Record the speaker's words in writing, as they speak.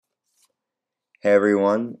Hey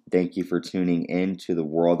everyone, thank you for tuning in to the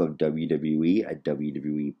world of WWE, a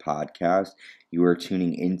WWE podcast. You are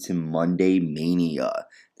tuning into Monday Mania.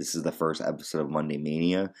 This is the first episode of Monday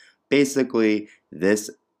Mania. Basically, this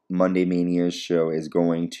Monday Mania show is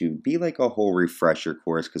going to be like a whole refresher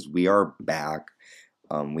course because we are back.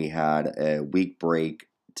 We had a week break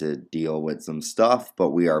to deal with some stuff, but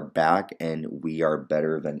we are back and we are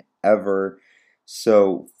better than ever.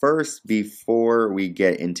 So, first, before we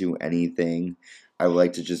get into anything, I would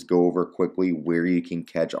like to just go over quickly where you can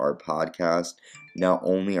catch our podcast. Not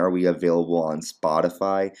only are we available on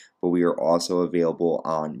Spotify, but we are also available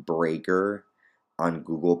on Breaker, on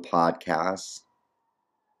Google Podcasts.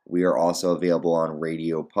 We are also available on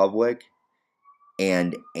Radio Public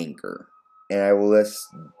and Anchor. And I will list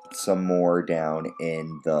some more down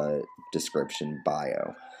in the description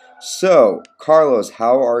bio. So, Carlos,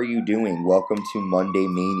 how are you doing? Welcome to Monday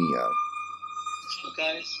Mania. So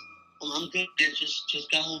guys, I'm good. I just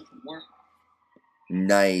got home from work.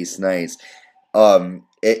 Nice.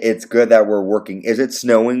 It's good that we're working. Is it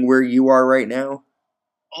snowing where you are right now?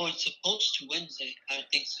 Oh, it's supposed to Wednesday. I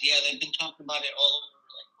think so. Yeah, they've been talking about it all over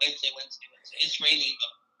like Wednesday. It's raining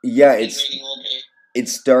though. Yeah, It's raining all day. it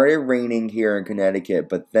started raining here in Connecticut,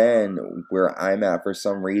 but then where I'm at, for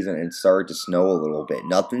some reason, it started to snow a little bit.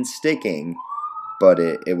 Nothing sticking, but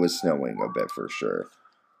it was snowing a bit for sure.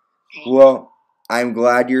 Well, I'm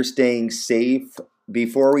glad you're staying safe.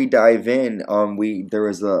 Before we dive in, there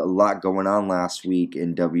was a lot going on last week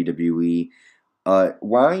in WWE.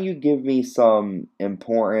 Why don't you give me some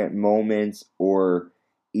important moments or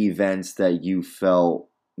events that you felt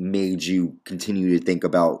made you continue to think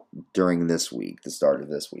about during this week, the start of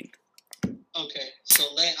this week? Okay, so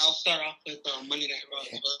I'll start off with Monday Night Raw.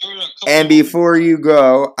 So there were a couple And before you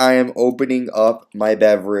go, I am opening up my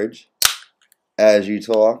beverage as you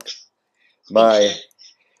talk. Okay.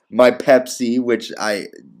 My Pepsi, which I'm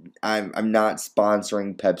not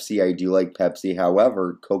sponsoring Pepsi. I do like Pepsi.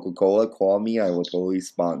 However, Coca-Cola, call me. I will totally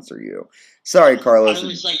sponsor you. Sorry, Carlos. I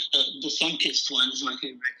always like the Sunkist one. Is my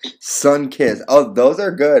favorite. Sunkist. Oh, those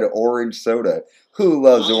are good. Orange soda. Who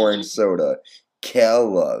loves orange soda?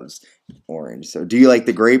 Kel loves orange soda. Do you like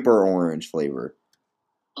the grape or orange flavor?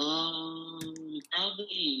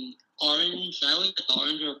 Probably orange. I like the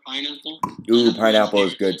orange or pineapple. Ooh, pineapple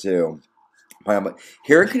is good too.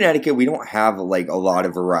 Here in Connecticut, we don't have like a lot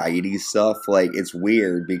of variety stuff. Like, it's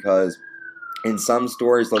weird because in some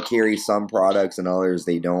stores they'll carry some products and others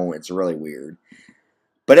they don't. It's really weird.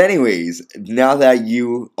 But anyways, now that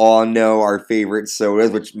you all know our favorite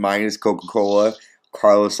sodas, which mine is Coca-Cola,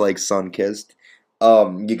 Carlos likes Sunkist.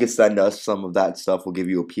 You can send us some of that stuff. We'll give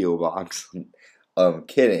you a P.O. box.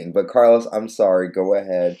 Kidding. But Carlos, I'm sorry. Go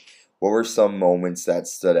ahead. What were some moments that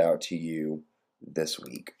stood out to you this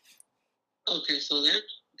week? Okay, so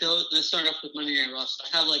let's start off with Monday Night Raw. So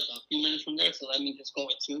I have like a few minutes from there, so let me just go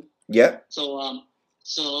with two. Yep. So I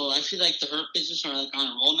feel like the Hurt Business are like on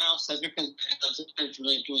a roll now. Cedric is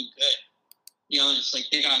really doing good. To be honest, like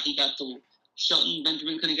he got the Shelton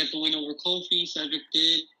Benjamin couldn't get the win over Kofi. Cedric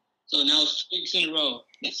did. So now it's 2 weeks in a row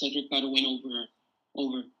that Cedric got a win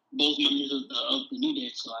over both members of the New Day.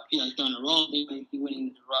 So I feel like they're on a roll. They might be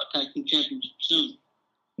winning the Raw Tag Team Championship soon.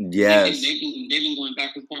 Yes. They've been going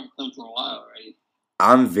back and forth with them for a while, right?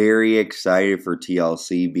 I'm very excited for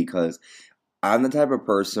TLC because I'm the type of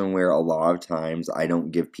person where a lot of times I don't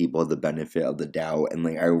give people the benefit of the doubt. And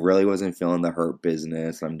like, I really wasn't feeling the Hurt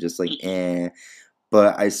Business. I'm just like, eh.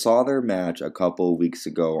 But I saw their match a couple of weeks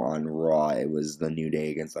ago on Raw. It was the New Day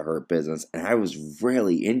against the Hurt Business. And I was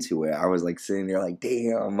really into it. I was like sitting there like,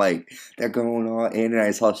 damn, like they're going all in. And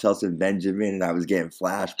I saw Shelton Benjamin and I was getting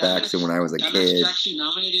flashbacks to when I was a kid. That was actually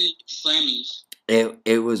nominated Slammies.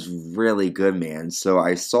 It was really good, man. So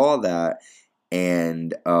I saw that.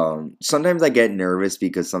 And sometimes I get nervous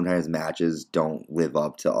because sometimes matches don't live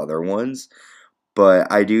up to other ones.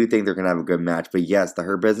 But I do think they're going to have a good match. But yes, the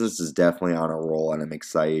Hurt Business is definitely on a roll, and I'm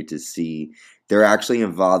excited to see. They're actually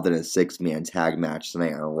involved in a 6-man tag match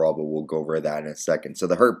tonight on Raw, but we'll go over that in a second. So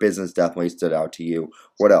the Hurt Business definitely stood out to you.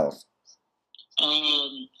 What else?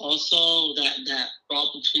 Also, that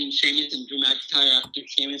brawl between Sheamus and Drew McIntyre after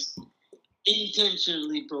Sheamus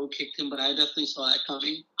intentionally kicked him, but I definitely saw that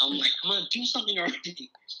coming. I'm like, come on, do something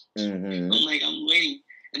already. Mm-hmm. I'm waiting.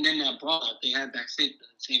 And then that brawl that they had backstage,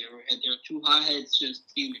 there were two hotheads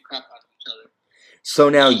just beating the crap out of each other. So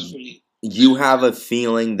now you have a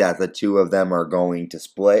feeling that the two of them are going to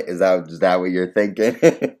split? Is that what you're thinking?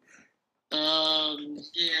 Yeah, I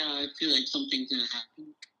feel like something's gonna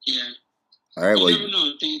happen. Yeah. All right. You never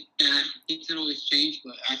know. Things can always change,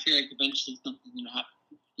 but I feel like eventually something's gonna happen.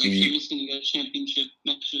 Like Sheamus gonna get a championship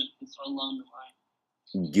match so along the line.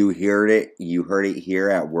 You heard it. You heard it here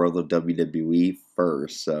at World of WWE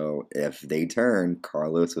first. So if they turn,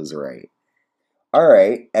 Carlos was right. All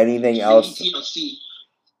right. Anything Maybe else? TLC.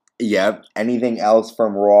 Yep. Anything else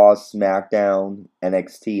from Raw, SmackDown,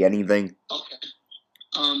 NXT? Anything? Okay.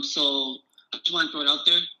 So I just want to throw it out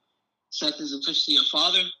there. Seth is officially a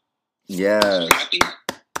father. Yes. So happy.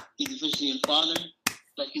 He's officially a father.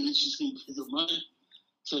 Like he's just his mother.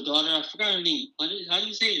 So daughter, I forgot her name. How do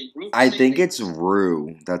you say it? Rue? I think it's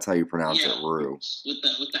Rue. That's how you pronounce it, Yeah, Rue.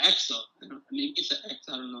 with the X though. Maybe it's an X.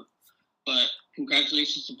 I don't know. But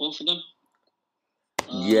congratulations to both of them.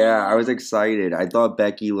 Yeah, I was excited. I thought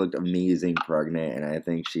Becky looked amazing pregnant, and I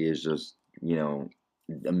think she is just,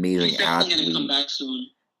 amazing She's definitely athlete. gonna come back soon.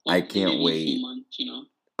 I can't maybe wait. A few months,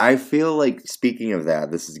 I feel like, speaking of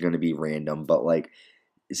that, this is going to be random, but like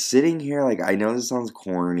sitting here, like I know this sounds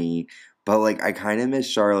corny, but like I kind of miss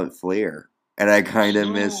Charlotte Flair, and I kind of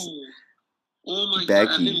miss Oh my Becky.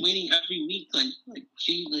 God! I've been waiting every week. Like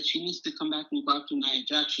she needs to come back and go after Nia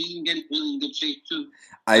Jax. She's been getting really in good shape too.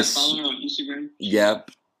 I follow her on Instagram.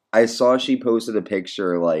 Yep, I saw she posted a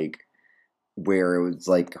picture like where it was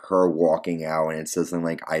like her walking out, and it says something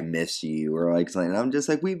like "I miss you" or like something. And I'm just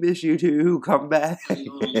like, "We miss you too. Come back."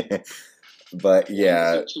 But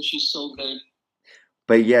yeah, she's so good.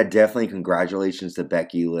 But yeah, definitely congratulations to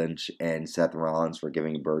Becky Lynch and Seth Rollins for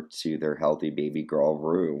giving birth to their healthy baby girl,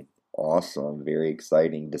 Rue. Awesome. Very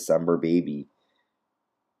exciting. December baby.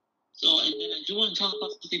 So, and then I do want to talk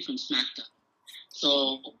about something from SmackDown.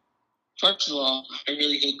 So, first of all, I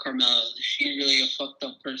really hate Carmella. She's really a fucked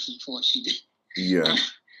up person for what she did. Yeah.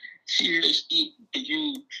 She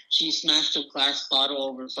smashed a glass bottle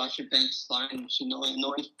over Sasha Banks' line. She knowing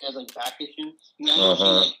she has like back issues. I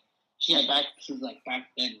know she had back issues like back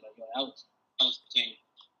then, but that was insane.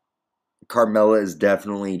 Carmella is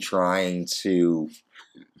definitely trying to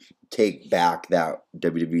take back that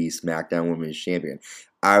WWE SmackDown Women's Champion.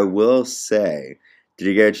 I will say, did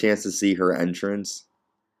you get a chance to see her entrance?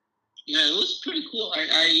 Yeah, it was pretty cool.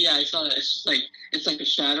 I saw that. It's like a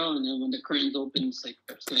shadow, and then when the curtains open, it's like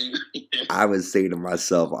I was saying to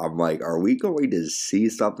myself, I'm like, are we going to see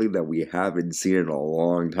something that we haven't seen in a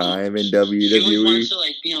long time in WWE? She wants to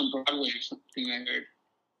like be on Broadway or something. I heard.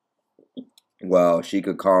 Well, she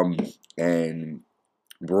could come and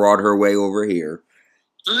brought her way over here.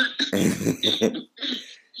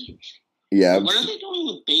 Yeah. What are they doing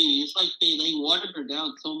with Bayley? It's like they watered her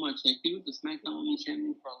down so much. Like she was the SmackDown Women's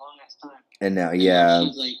Champion for a long ass time. And now, now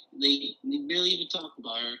she's like they barely even talk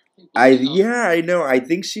about her. I know. I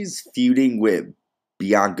think she's feuding with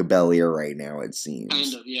Bianca Belair right now. It seems.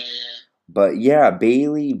 Kind of, yeah. But yeah,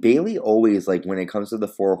 Bayley always like when it comes to the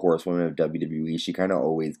four horsewomen of WWE, she kind of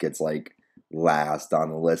always gets like last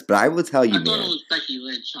on the list. But I will tell you, I thought it was Becky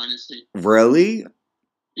Lynch, honestly. Really?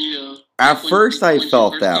 Yeah. At first, I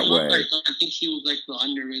felt that way. I think she was like the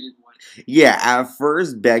underrated one. Yeah, at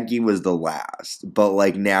first Becky was the last, but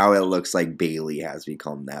like now it looks like Bayley has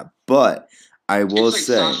become that. But I will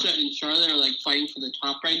say, Sasha and Charlotte are like fighting for the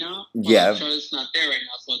top right now. Yeah, Charlotte's not there right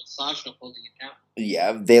now, so it's Sasha holding it down.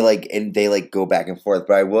 Yeah, they go back and forth.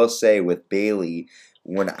 But I will say with Bayley,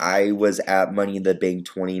 when I was at Money in the Bank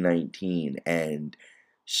 2019 and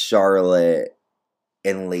Charlotte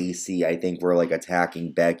and Lacey, I think, were like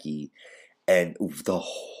attacking Becky, and the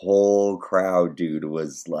whole crowd, dude,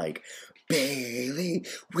 was like, Bayley,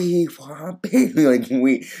 we want Bayley.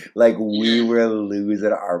 We were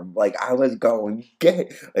losing our, like, I was going,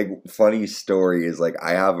 get, like, funny story is, like,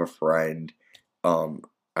 I have a friend,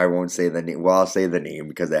 I won't say the name. Well, I'll say the name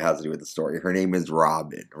because it has to do with the story. Her name is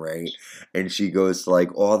Robin, right? And she goes to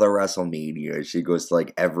like all the WrestleMania. She goes to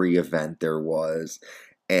like every event there was.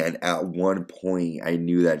 And at one point, I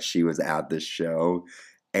knew that she was at the show.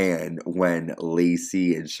 And when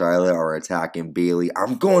Lacey and Charlotte are attacking Bayley,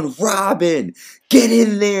 I'm going, Robin, get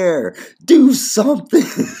in there, do something.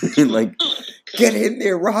 Like, get in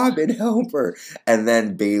there, Robin, help her. And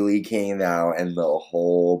then Bayley came out, and the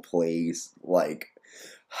whole place, This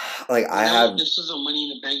was a Money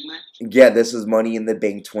in the Bank match? Yeah, this was Money in the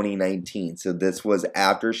Bank 2019. So this was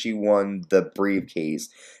after she won the briefcase.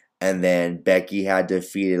 And then Becky had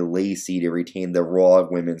defeated Lacey to retain the Raw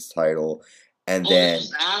Women's title. And then this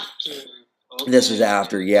was after. Okay. This was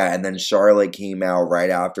after, yeah. And then Charlotte came out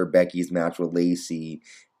right after Becky's match with Lacey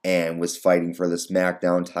and was fighting for the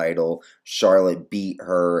SmackDown title. Charlotte beat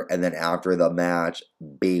her. And then after the match,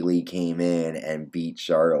 Bayley came in and beat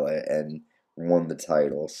Charlotte and won the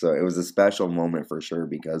title. So it was a special moment for sure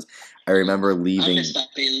because I remember leaving. I missed that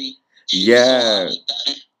Bayley. Yeah.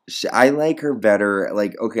 I like her better.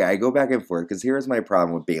 Like, okay, I go back and forth because here's my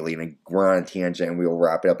problem with Bailey, and we're on a tangent, and we'll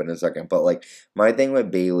wrap it up in a second. But like, my thing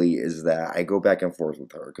with Bailey is that I go back and forth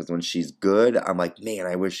with her because when she's good, I'm like, man,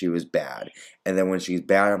 I wish she was bad, and then when she's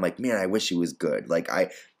bad, I'm like, man, I wish she was good.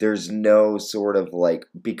 There's no sort of like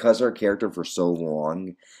because her character for so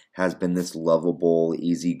long has been this lovable,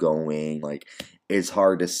 easygoing, like it's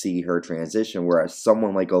hard to see her transition. Whereas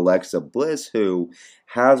someone like Alexa Bliss, who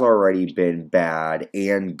has already been bad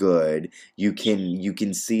and good, you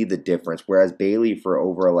can see the difference. Whereas Bailey, for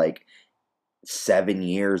over like 7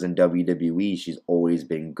 years in WWE, she's always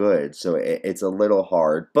been good. So it's a little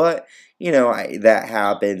hard, but that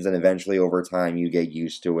happens, and eventually over time you get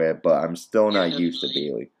used to it. But I'm still Yeah, not used to definitely.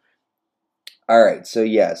 Bailey. All right, so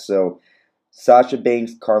yeah, so Sasha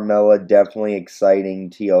Banks, Carmella, definitely exciting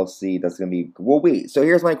TLC. That's gonna be well. Wait, so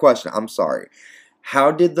here's my question. I'm sorry.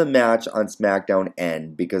 How did the match on SmackDown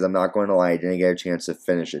end? Because I'm not going to lie, I didn't get a chance to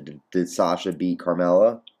finish it. Did Sasha beat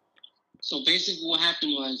Carmella? So basically, what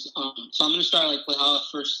happened was, so I'm gonna start like with how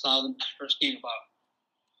the match first came about.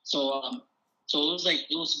 So so it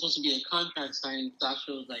was supposed to be a contract signing.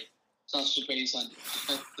 Sasha Banks on the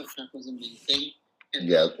contract was a main thing, and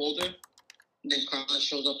the Yep. folder. And then Carla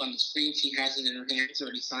shows up on the screen. She has it in her hands,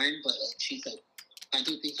 already signed, but she's like, I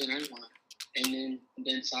do things that I want. And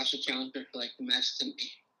then Sasha challenged her for like the match to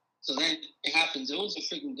me. So then it happens. It was a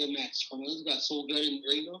freaking good match. Carmella's got so good in the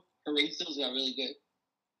ring though. Her ring skills got really good.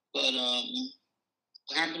 But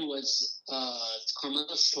what happened was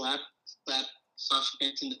Carmella slapped Sasha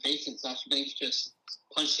Banks in the face, and Sasha Banks just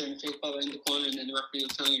punched her in the face while in the corner, and then the referee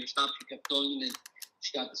was telling her to stop. She kept going, and then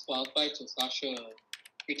she got disqualified. So Sasha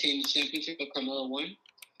retained the championship, but Carmella won.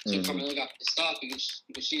 So Carmella got pissed off because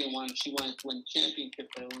she didn't want she wanted to win the championship,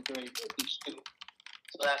 but it was already so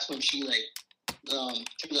that's when she threw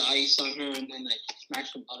the ice on her and then like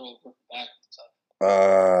smashed the bottle over her back and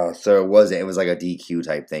stuff. So it was like a DQ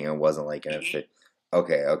type thing. It wasn't like an Mm-hmm.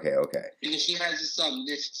 Okay. And then she has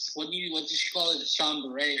this what did she call it? A Sean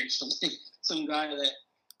Beret or something? Some guy Oh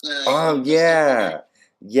dressed up like her. yeah.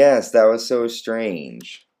 Yes, that was so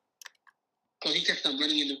strange. So he kept on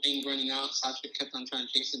running in the ring, running out. Sasha kept on trying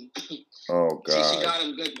to chase him. Oh She god. got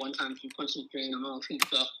him good one time. She punched him straight in the mouth and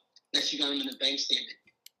stuff. Then she got him in the bank statement.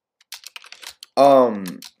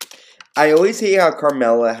 Um I always hate how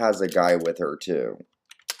Carmella has a guy with her too.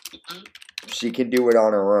 Mm-hmm. She can do it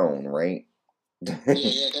on her own, right? Yeah,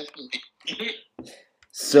 definitely.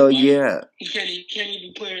 So yeah. He can't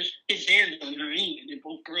even put his hands on her either. They're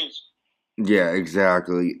both girls. Yeah,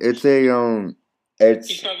 exactly. It's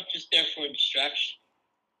He's probably just there for a distraction.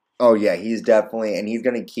 oh yeah, he's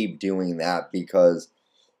gonna keep doing that because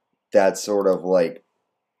that's sort of like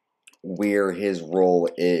where his role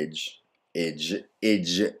is. Idge.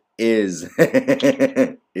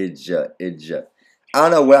 I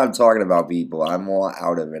don't know what I'm talking about, people. I'm all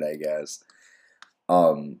out of it, I guess.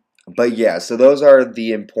 But yeah, so those are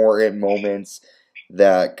the important moments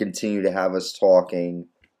that continue to have us talking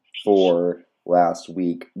for last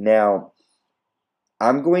week. Now,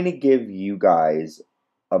 I'm going to give you guys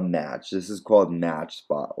a match. This is called Match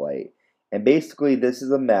Spotlight. And basically, this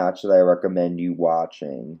is a match that I recommend you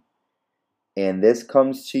watching. And this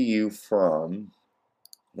comes to you from,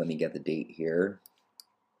 let me get the date here.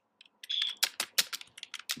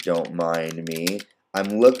 Don't mind me.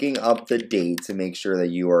 I'm looking up the date to make sure that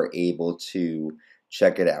you are able to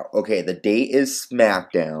check it out. Okay, the date is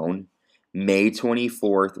SmackDown, May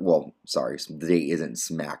 24th. Well, sorry, the date isn't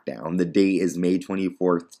SmackDown. The date is May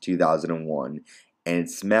 24th, 2001. And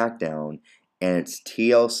it's SmackDown, and it's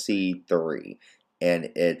TLC 3. And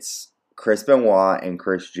it's Chris Benoit and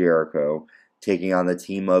Chris Jericho taking on the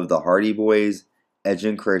team of the Hardy Boys, Edge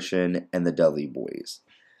and Christian, and the Dudley Boys.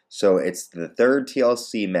 So it's the third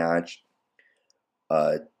TLC match.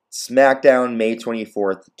 SmackDown, May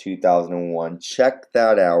 24th, 2001. Check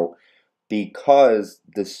that out because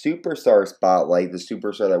the Superstar Spotlight, the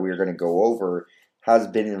Superstar that we're going to go over, has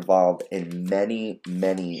been involved in many,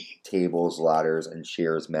 many tables, ladders, and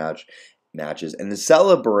chairs matches. And to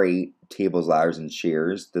celebrate tables, ladders, and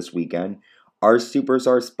chairs this weekend, our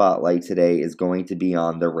Superstar Spotlight today is going to be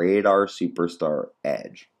on the Rated R Superstar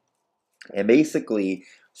Edge. And basically,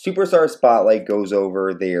 Superstar Spotlight goes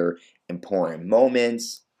over their important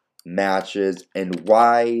moments, matches, and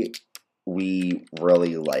why we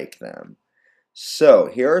really like them. So,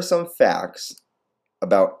 here are some facts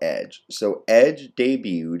about Edge. So, Edge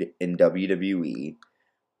debuted in WWE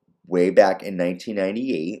way back in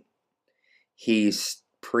 1998. He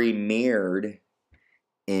premiered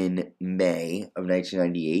in May of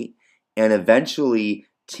 1998 and eventually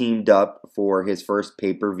teamed up for his first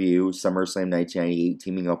pay-per-view, SummerSlam 1998,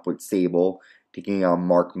 teaming up with Sable taking on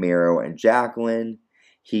Mark Mero and Jacqueline.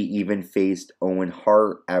 He even faced Owen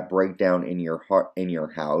Hart at Breakdown in Your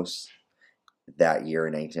House that year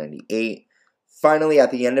in 1998. Finally, at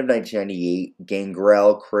the end of 1998,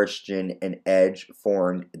 Gangrel, Christian, and Edge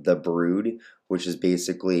formed The Brood, which is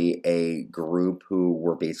basically a group who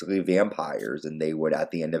were basically vampires, and they would, at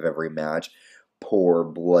the end of every match, pour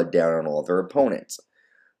blood down on all their opponents.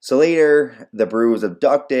 So later, the Brood was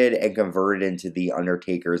abducted and converted into the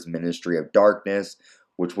Undertaker's Ministry of Darkness,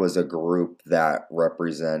 which was a group that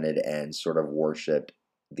represented and sort of worshipped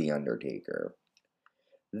the Undertaker.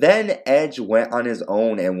 Then Edge went on his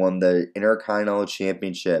own and won the Intercontinental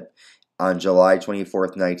Championship on July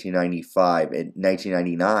 24th,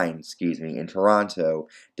 1999, in Toronto,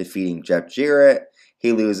 defeating Jeff Jarrett.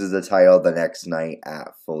 He loses the title the next night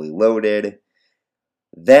at Fully Loaded.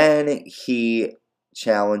 Then he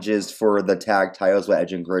challenges for the tag titles with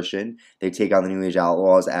Edge and Christian. They take on the New Age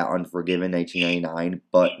Outlaws at Unforgiven 1999,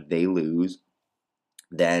 but they lose.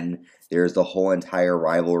 Then there's the whole entire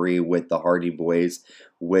rivalry with the Hardy Boys,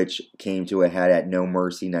 which came to a head at No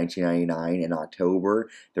Mercy 1999 in October.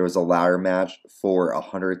 There was a ladder match for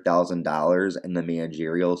 $100,000 and the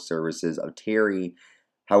managerial services of Terry.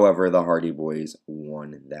 However, the Hardy Boys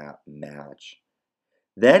won that match.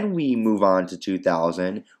 Then we move on to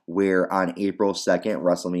 2000, where on April 2nd,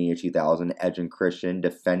 WrestleMania 2000, Edge and Christian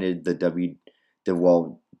defended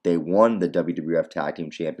they won the WWF Tag Team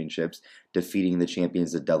Championships, defeating the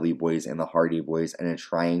champions, the Dudley Boys and the Hardy Boys, in a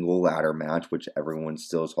triangle ladder match, which everyone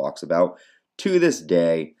still talks about to this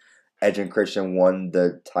day. Edge and Christian won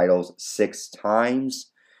the titles 6 times.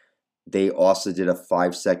 They also did a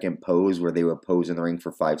 5-second pose where they would pose in the ring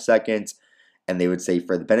for 5 seconds, and they would say,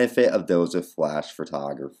 for the benefit of those with flash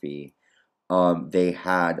photography. They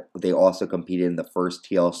also competed in the first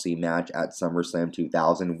TLC match at SummerSlam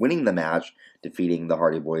 2000, winning the match, defeating the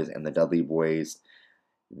Hardy Boys and the Dudley Boys.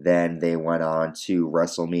 Then they went on to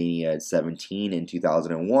WrestleMania 17 in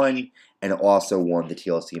 2001 and also won the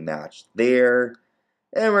TLC match there.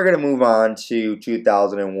 And we're going to move on to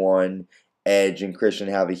 2001. Edge and Christian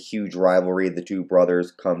have a huge rivalry. The two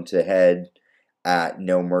brothers come to head at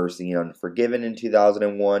No Mercy and Unforgiven in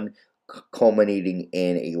 2001, culminating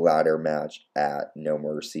in a ladder match at No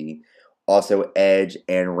Mercy. Also, Edge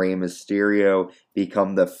and Rey Mysterio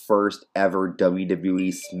become the first ever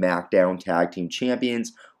WWE SmackDown Tag Team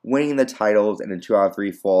Champions, winning the titles in a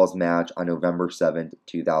 2-out-of-3 falls match on November 7th,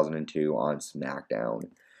 2002 on SmackDown.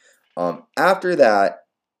 After that,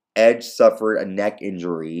 Edge suffered a neck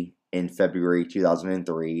injury in February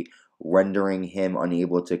 2003, rendering him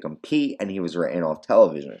unable to compete, and he was written off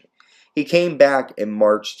television. He came back in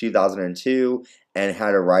March 2002 and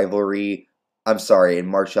had a rivalry. In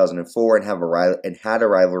March 2004 and had a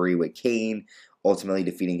rivalry with Kane, ultimately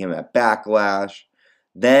defeating him at Backlash.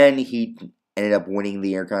 Then he ended up winning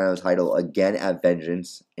the Intercontinental title again at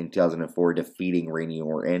Vengeance in 2004, defeating Randy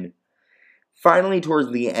Orton. Finally,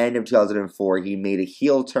 towards the end of 2004, he made a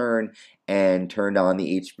heel turn and turned on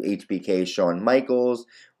the HBK Shawn Michaels,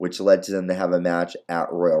 which led to them to have a match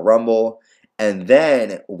at Royal Rumble. And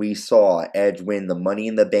then we saw Edge win the Money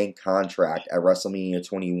in the Bank contract at WrestleMania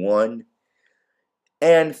 21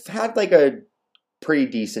 and had like a pretty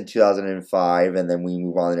decent 2005. And then we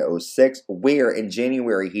move on to 2006, where in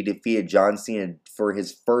January he defeated John Cena for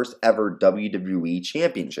his first ever WWE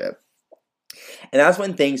Championship. And that's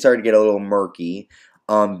when things started to get a little murky.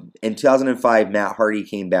 In 2005, Matt Hardy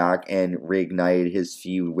came back and reignited his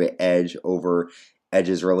feud with Edge over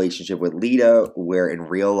Edge's relationship with Lita, where in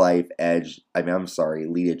real life,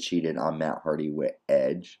 Lita cheated on Matt Hardy with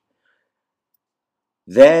Edge.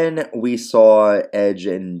 Then we saw Edge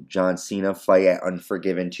and John Cena fight at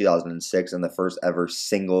Unforgiven 2006 in the first ever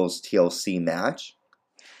singles TLC match.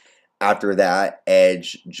 After that,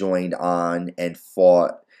 Edge joined on and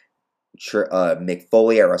fought Mick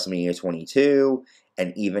Foley at WrestleMania 22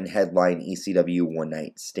 and even headlined ECW One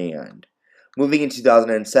Night Stand. Moving in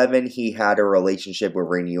 2007, he had a relationship with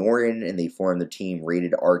Randy Orton, and they formed the team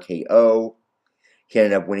Rated RKO. He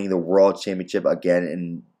ended up winning the World Championship again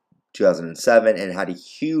in 2007 and had a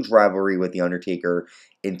huge rivalry with The Undertaker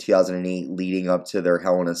in 2008, leading up to their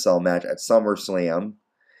Hell in a Cell match at SummerSlam.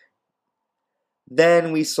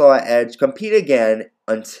 Then we saw Edge compete again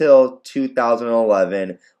until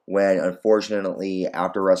 2011, when, unfortunately,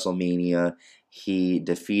 after WrestleMania, he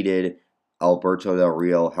defeated Alberto Del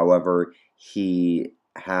Rio. However, he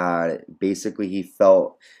had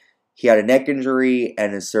a neck injury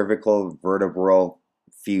and a cervical vertebral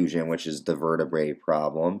fusion, which is the vertebrae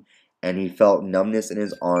problem, and he felt numbness in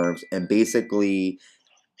his arms, and basically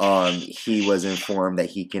he was informed that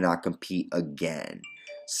he cannot compete again.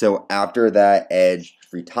 So after that, Edge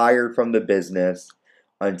retired from the business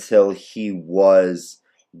until he was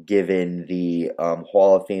given the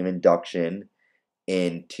Hall of Fame induction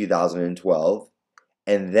in 2012.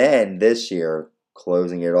 And then this year,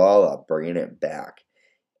 closing it all up, bringing it back,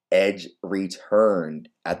 Edge returned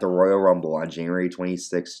at the Royal Rumble on January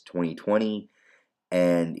 26, 2020,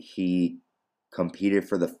 and he competed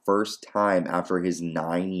for the first time after his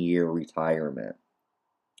 9-year retirement.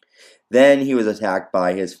 Then he was attacked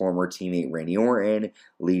by his former teammate Randy Orton,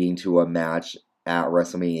 leading to a match at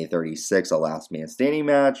WrestleMania 36, a last man standing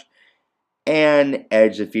match. And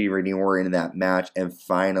Edge defeated Randy Orton in that match, and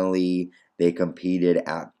finally they competed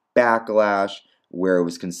at Backlash, where it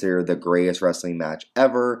was considered the greatest wrestling match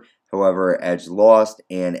ever. However, Edge lost,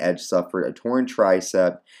 and Edge suffered a torn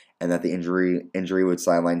tricep, and that the injury would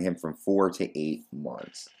sideline him from 4 to 8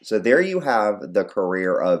 months. So there you have the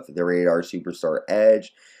career of the Rated R superstar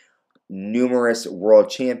Edge. Numerous world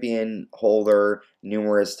champion holder,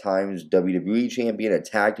 numerous times WWE champion, a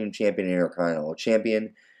tag team champion, intercontinental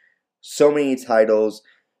champion. So many titles.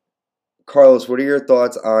 Carlos, what are your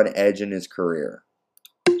thoughts on Edge and his career?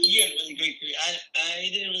 He had a really great career.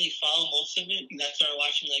 I didn't really follow most of it because I started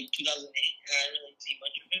watching like 2008 and I didn't really see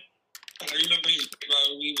much of it. I remember his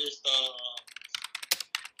Robert Weavis,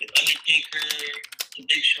 the Undertaker, the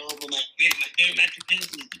Big Show, but my favorite match of his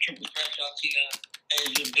is the Triple Threat John Cena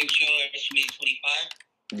and the Big Show at WrestleMania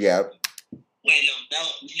 25. Yeah. Wait, no,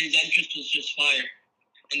 his entrance was just fire.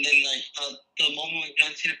 And then, like, the moment when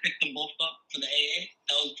John Cena picked them both up for the AA,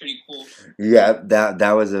 that was pretty cool. Yeah,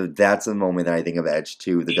 that's a moment that I think of Edge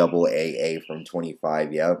too, the double AA from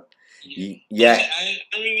 25. Yep. Yeah. I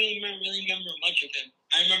don't really remember much of him.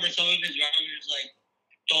 I remember some of his rivalries, like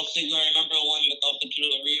Dolph Ziggler. I remember one with Alpha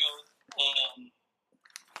Del Rio.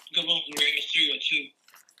 Good one with Rey Mysterio too.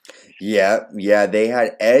 Yeah. They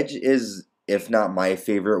had Edge is, if not my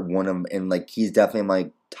favorite, one of, and like he's definitely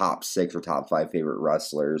my top 6 or top 5 favorite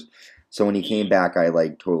wrestlers. So when he came back, I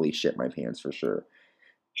like totally shit my pants for sure.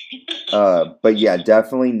 But yeah,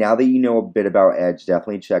 definitely. Now that you know a bit about Edge,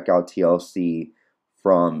 definitely check out TLC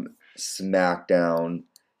from SmackDown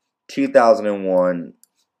 2001.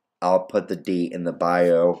 I'll put the date in the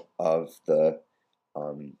bio of the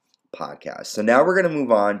podcast. So now we're going to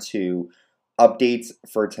move on to updates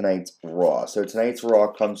for tonight's Raw. So tonight's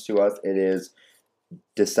Raw comes to us. It is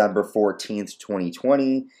December 14th,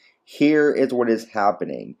 2020. Here is what is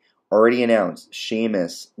happening. Already announced,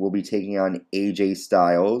 Sheamus will be taking on AJ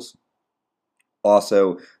Styles.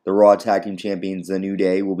 Also, the Raw Tag Team Champions, The New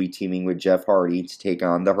Day, will be teaming with Jeff Hardy to take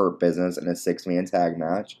on the Hurt Business in a 6-man tag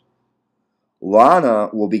match.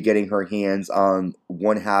 Lana will be getting her hands on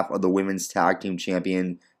one half of the Women's Tag Team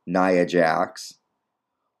Champion, Nia Jax.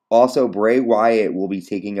 Also, Bray Wyatt will be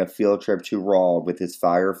taking a field trip to Raw with his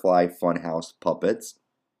Firefly Funhouse puppets.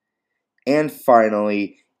 And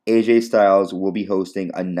finally, AJ Styles will be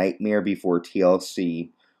hosting a Nightmare Before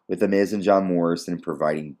TLC with The Miz and John Morrison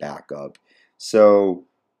providing backup. So,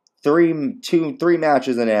 three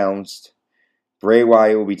matches announced. Bray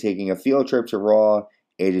Wyatt will be taking a field trip to Raw.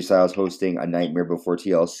 AJ Styles hosting a Nightmare Before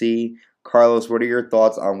TLC. Carlos, what are your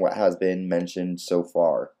thoughts on what has been mentioned so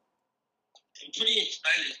far? I'm pretty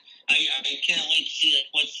excited. I can't wait to see like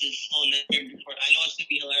what's this whole Nightmare Before. I know it's gonna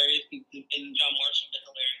be hilarious because John Morrison been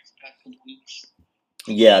hilarious the past couple weeks.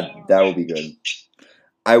 Yeah, that will be good.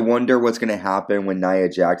 I wonder what's going to happen when Nia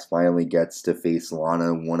Jax finally gets to face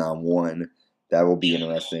Lana one-on-one. That will be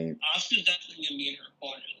interesting. Oscar's definitely going to be in her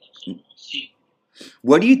corner. So we'll see.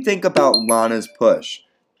 What do you think about Lana's push?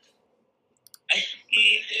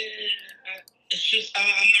 It's just, I'm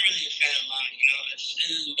not really a fan of Lana, you know. It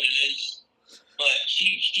is what it is. But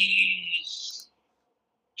she's,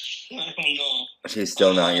 I don't know. She's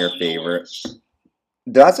still not your favorite.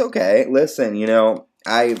 That's okay. Listen, you know,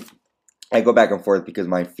 I go back and forth because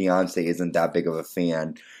my fiance isn't that big of a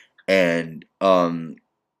fan, and I'm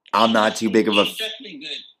not too big of a. She's definitely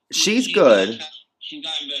good. She's good. She's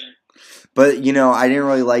gotten better. But you know, I didn't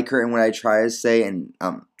really like her, and when I try to say, and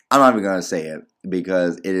I'm not even gonna say it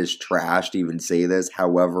because it is trash to even say this.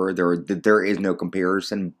 However, there is no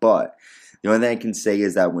comparison. But the only thing I can say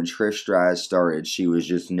is that when Trish Stratus started, she was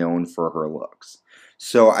just known for her looks.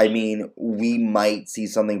 So, I mean, we might see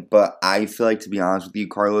something, but I feel like, to be honest with you,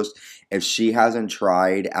 Carlos, if she hasn't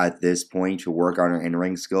tried at this point to work on her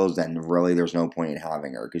in-ring skills, then really there's no point in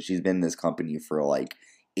having her, because she's been in this company for like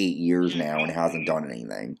 8 years now and hasn't done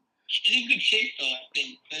anything. She's in good shape, though, I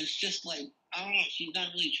think. But it's just like, I don't know, she's not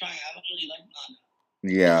really trying. I don't really like Lana.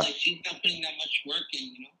 Yeah. Like, she's not putting that much work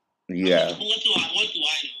in, you know? Yeah. I mean, what do I know?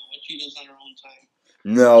 What she does on her own time.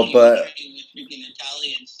 No, but... With freaking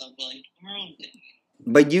Natalia and stuff, but like, her own thing.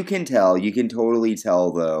 But you can tell. You can totally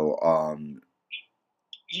tell, though.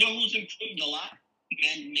 You know who's improved a lot?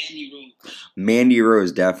 Mandy Rose. Mandy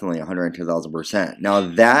Rose definitely 110,000%. Now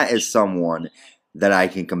that is someone that I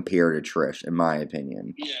can compare to Trish, in my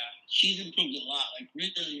opinion. Yeah, she's improved a lot. Like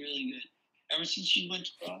really, really good. Ever since she went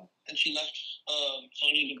to Raw and she left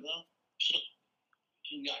Sonya Deville, she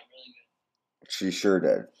got really good. She sure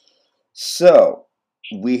did. So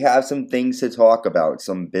we have some things to talk about,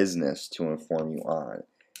 some business to inform you on.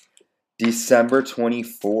 December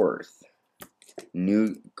 24th,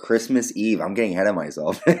 new Christmas Eve. I'm getting ahead of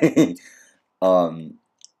myself.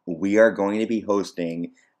 We are going to be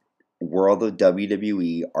hosting World of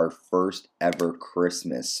WWE, our first ever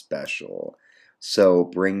Christmas special. So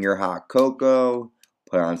bring your hot cocoa,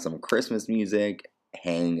 put on some Christmas music,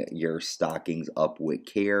 hang your stockings up with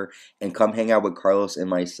care, and come hang out with Carlos and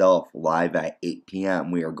myself live at 8 p.m.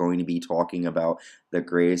 We are going to be talking about the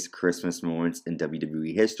greatest Christmas moments in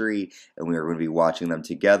WWE history, and we are going to be watching them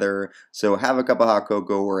together. So have a cup of hot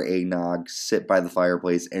cocoa or eggnog, sit by the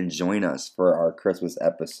fireplace, and join us for our Christmas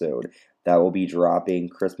episode. That will be dropping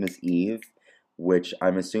Christmas Eve, which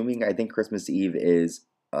I'm assuming, I think Christmas Eve is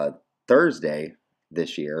Thursday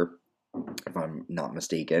this year, if I'm not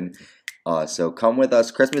mistaken. So come with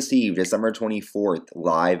us Christmas Eve, December 24th,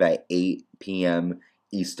 live at 8 p.m.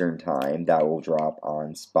 Eastern Time. That will drop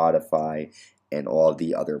on Spotify and all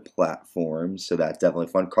the other platforms. So that's definitely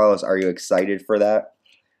fun. Carlos, are you excited for that?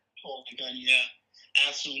 Oh my god, yeah.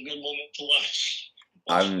 That's some good moment to watch.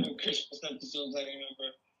 More Christmas episodes I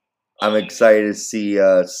remember. I'm excited to see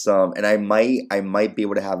some, and I might be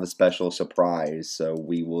able to have a special surprise. So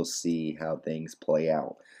we will see how things play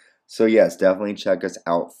out. So yes, definitely check us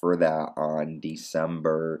out for that on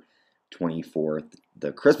December 24th,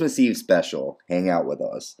 the Christmas Eve special. Hang out with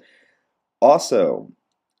us. Also,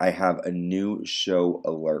 I have a new show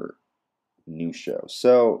alert. New show.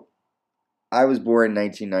 So I was born in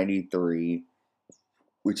 1993,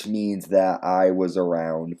 which means that I was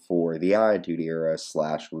around for the Attitude Era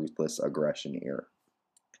 / Ruthless Aggression Era.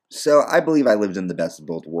 So I believe I lived in the best of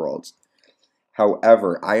both worlds.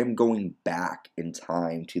 However, I am going back in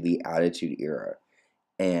time to the Attitude Era,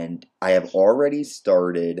 and I have already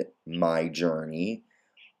started my journey,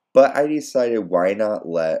 but I decided why not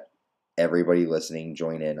let everybody listening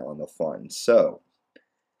join in on the fun. So,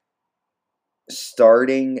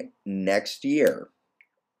 starting next year,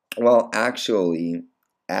 well, actually,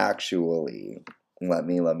 let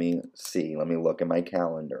me see. Let me look at my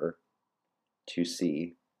calendar to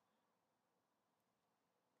see.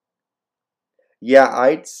 Yeah,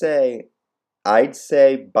 I'd say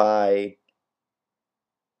by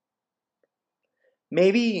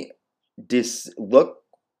maybe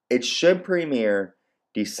it should premiere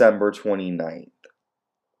December 29th.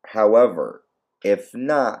 However, if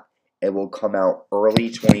not, it will come out early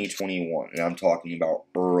 2021. And I'm talking about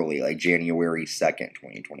early, like January 2nd,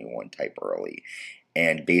 2021 type early.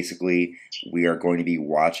 And basically, we are going to be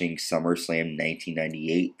watching SummerSlam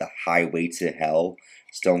 1998, the Highway to Hell.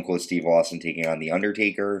 Stone Cold Steve Austin taking on The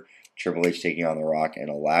Undertaker, Triple H taking on The Rock in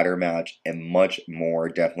a ladder match, and much more.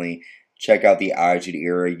 Definitely check out the Attitude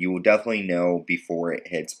Era. You will definitely know before it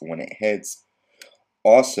hits when it hits.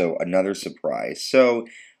 Also, another surprise. So,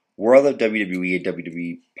 World of WWE and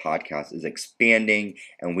WWE podcast is expanding,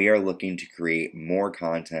 and we are looking to create more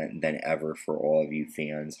content than ever for all of you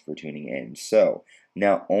fans for tuning in. So,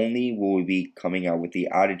 not only will we be coming out with the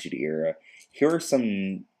Attitude Era, here are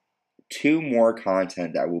some 2 more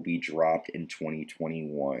content that will be dropped in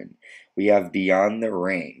 2021. We have Beyond the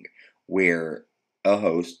Ring, where a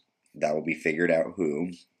host, that will be figured out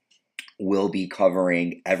who, will be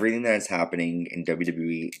covering everything that is happening in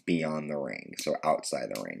WWE beyond the ring, so outside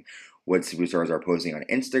the ring. What superstars are posting on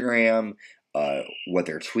Instagram, what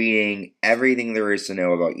they're tweeting, everything there is to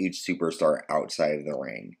know about each superstar outside of the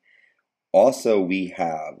ring. Also, we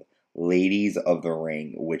have Ladies of the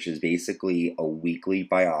Ring, which is basically a weekly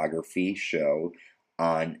biography show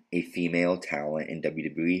on a female talent in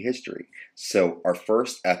WWE history. So, our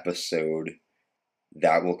first episode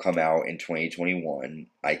that will come out in 2021,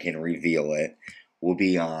 I can reveal it, will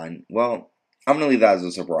be on, well, I'm going to leave that as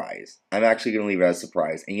a surprise. I'm actually going to leave it as a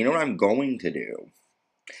surprise. And you know what I'm going to do?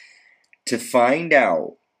 To find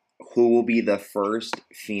out who will be the first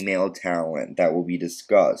female talent that will be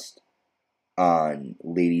discussed on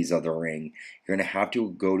Ladies of the Ring, you're going to have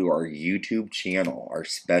to go to our YouTube channel, our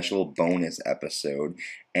special bonus episode,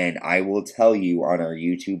 and I will tell you on our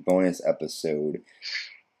YouTube bonus episode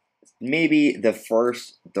maybe the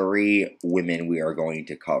first 3 women we are going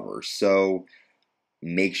to cover. So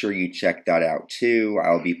Make sure you check that out too.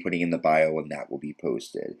 I'll be putting in the bio and that will be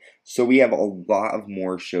posted. So we have a lot of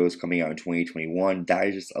more shows coming out in 2021. That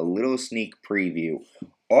is just a little sneak preview.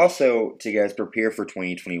 Also, to get us prepared for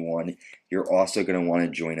 2021, you're also going to want to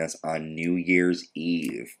join us on New Year's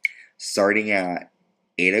Eve. Starting at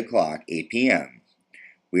 8 o'clock, 8 p.m.,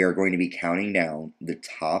 we are going to be counting down the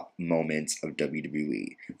top moments of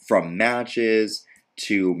WWE. From matches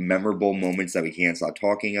to memorable moments that we can't stop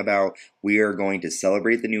talking about. We are going to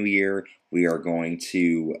celebrate the new year. We are going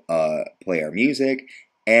to play our music.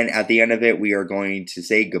 And at the end of it, we are going to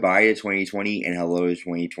say goodbye to 2020 and hello to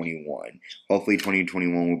 2021. Hopefully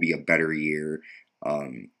 2021 will be a better year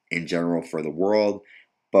in general for the world.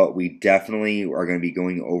 But we definitely are going to be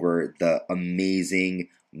going over the amazing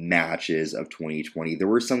matches of 2020. There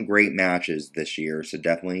were some great matches this year, so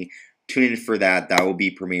definitely tune in for that. That will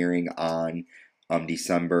be premiering on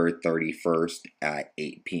December 31st at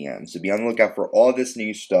 8 p.m. So be on the lookout for all this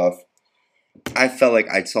new stuff. I felt like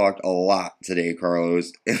I talked a lot today,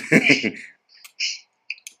 Carlos. I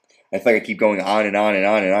feel like I keep going on and on and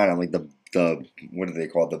on and on. I'm like the what do they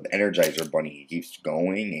call it? The Energizer Bunny. He keeps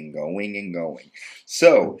going and going and going.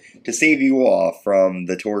 So, to save you all from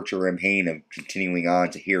the torture and pain of continuing on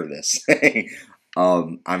to hear this,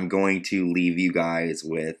 I'm going to leave you guys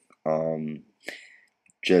with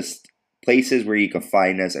just places where you can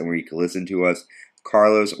find us and where you can listen to us.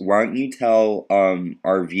 Carlos, why don't you tell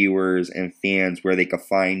our viewers and fans where they can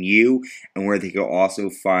find you and where they can also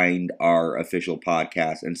find our official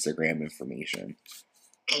podcast Instagram information?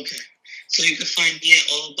 Okay. So you can find me at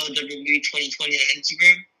All About WWE 2020 on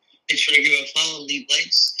Instagram. Make sure to give it a follow, leave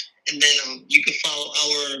likes. And then you can follow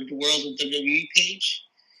our The World of WWE page.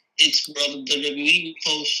 It's World of WWE. We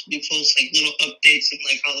post like little updates and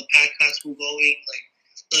like how the podcasts were going, like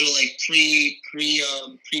little like pre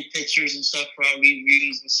pictures and stuff for our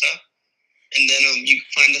reviews and stuff. And then you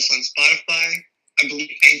can find us on Spotify, I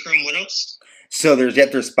believe Anchor, and what else? So there's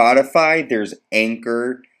Spotify, there's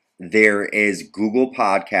Anchor, there is Google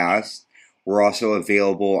Podcasts. We're also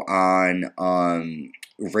available on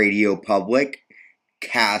Radio Public,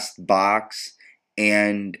 Castbox,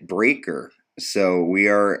 and Breaker. So we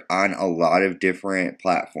are on a lot of different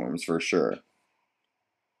platforms for sure.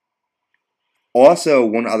 Also,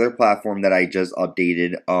 one other platform that I just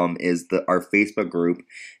updated is our Facebook group.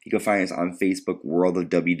 You can find us on Facebook, World of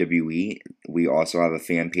WWE. We also have a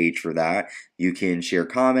fan page for that. You can share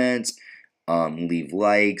comments, leave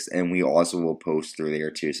likes, and we also will post through there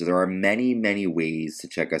too. So there are many, many ways to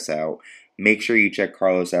check us out. Make sure you check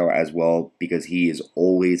Carlos out as well because he is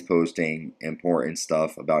always posting important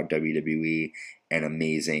stuff about WWE and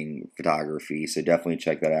amazing photography. So definitely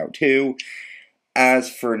check that out too.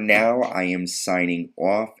 As for now, I am signing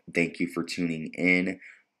off. Thank you for tuning in.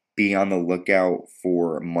 Be on the lookout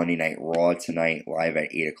for Monday Night Raw tonight, live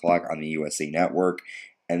at 8 o'clock on the USA Network.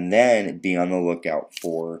 And then be on the lookout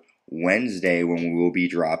for Wednesday when we will be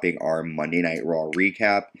dropping our Monday Night Raw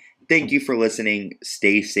recap. Thank you for listening.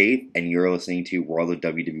 Stay safe. And you're listening to World of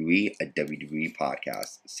WWE, a WWE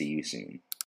podcast. See you soon.